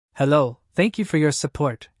Hello, thank you for your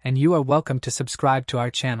support, and you are welcome to subscribe to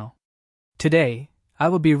our channel. Today, I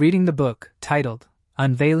will be reading the book titled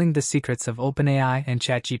Unveiling the Secrets of OpenAI and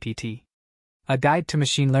ChatGPT, A Guide to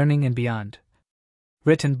Machine Learning and Beyond.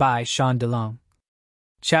 Written by Sean DeLong.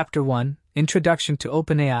 Chapter 1, Introduction to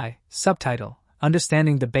OpenAI, Subtitle,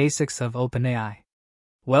 Understanding the Basics of OpenAI.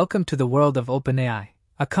 Welcome to the world of OpenAI,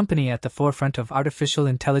 a company at the forefront of artificial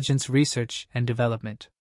intelligence research and development.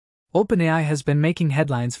 OpenAI has been making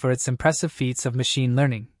headlines for its impressive feats of machine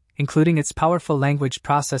learning, including its powerful language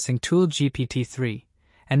processing tool GPT-3,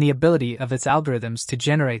 and the ability of its algorithms to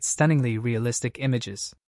generate stunningly realistic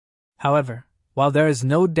images. However, while there is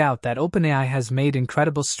no doubt that OpenAI has made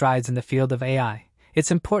incredible strides in the field of AI, it's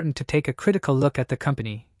important to take a critical look at the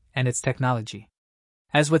company and its technology.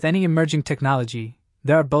 As with any emerging technology,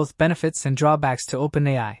 there are both benefits and drawbacks to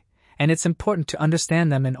OpenAI, and it's important to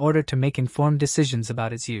understand them in order to make informed decisions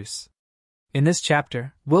about its use. In this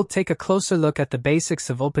chapter, we'll take a closer look at the basics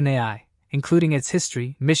of OpenAI, including its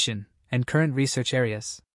history, mission, and current research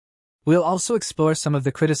areas. We'll also explore some of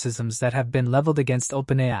the criticisms that have been leveled against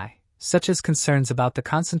OpenAI, such as concerns about the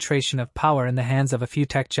concentration of power in the hands of a few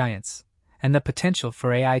tech giants, and the potential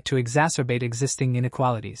for AI to exacerbate existing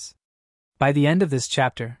inequalities. By the end of this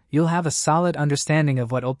chapter, you'll have a solid understanding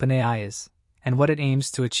of what OpenAI is, and what it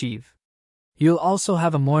aims to achieve. You'll also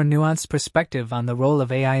have a more nuanced perspective on the role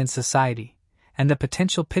of AI in society, and the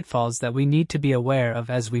potential pitfalls that we need to be aware of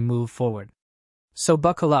as we move forward. So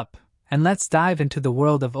buckle up, and let's dive into the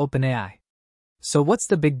world of OpenAI. So what's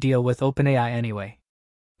the big deal with OpenAI anyway?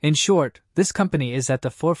 In short, this company is at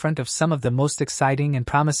the forefront of some of the most exciting and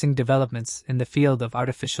promising developments in the field of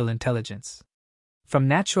artificial intelligence. From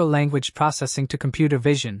natural language processing to computer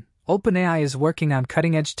vision, OpenAI is working on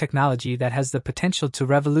cutting-edge technology that has the potential to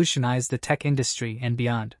revolutionize the tech industry and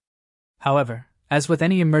beyond. However, as with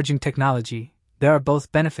any emerging technology, there are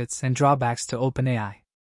both benefits and drawbacks to OpenAI.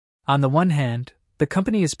 On the one hand, the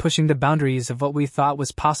company is pushing the boundaries of what we thought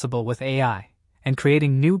was possible with AI, and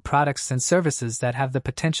creating new products and services that have the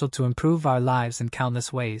potential to improve our lives in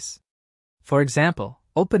countless ways. For example,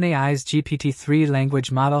 OpenAI's GPT-3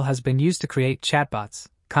 language model has been used to create chatbots,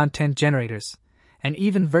 content generators, and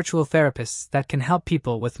even virtual therapists that can help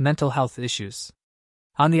people with mental health issues.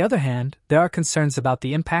 On the other hand, there are concerns about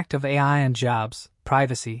the impact of AI on jobs,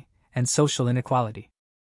 privacy, and social inequality.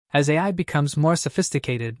 As AI becomes more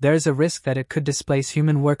sophisticated, there is a risk that it could displace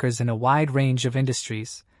human workers in a wide range of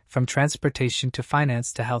industries, from transportation to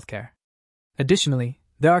finance to healthcare. Additionally,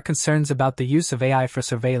 there are concerns about the use of AI for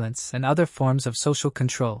surveillance and other forms of social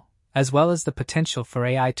control, as well as the potential for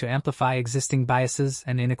AI to amplify existing biases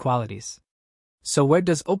and inequalities. So where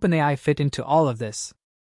does OpenAI fit into all of this?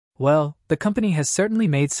 Well, the company has certainly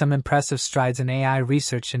made some impressive strides in AI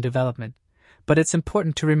research and development, but it's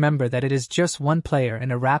important to remember that it is just one player in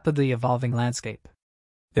a rapidly evolving landscape.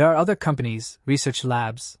 There are other companies, research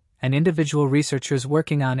labs, and individual researchers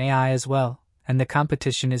working on AI as well, and the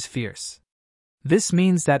competition is fierce. This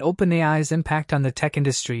means that OpenAI's impact on the tech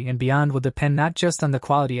industry and beyond will depend not just on the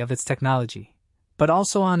quality of its technology, but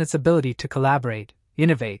also on its ability to collaborate,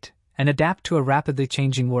 innovate, and adapt to a rapidly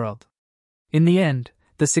changing world. In the end,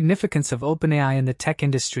 the significance of OpenAI in the tech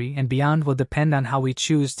industry and beyond will depend on how we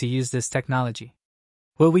choose to use this technology.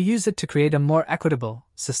 Will we use it to create a more equitable,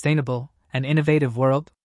 sustainable, and innovative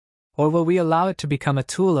world? Or will we allow it to become a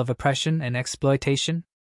tool of oppression and exploitation?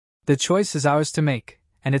 The choice is ours to make,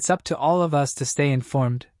 and it's up to all of us to stay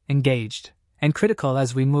informed, engaged, and critical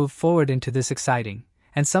as we move forward into this exciting,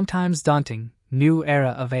 and sometimes daunting, new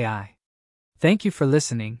era of AI. Thank you for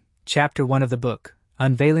listening. Chapter 1 of the book,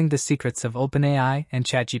 Unveiling the Secrets of OpenAI and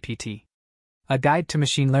ChatGPT, A Guide to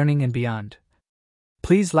Machine Learning and Beyond.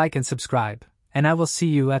 Please like and subscribe, and I will see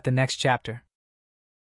you at the next chapter.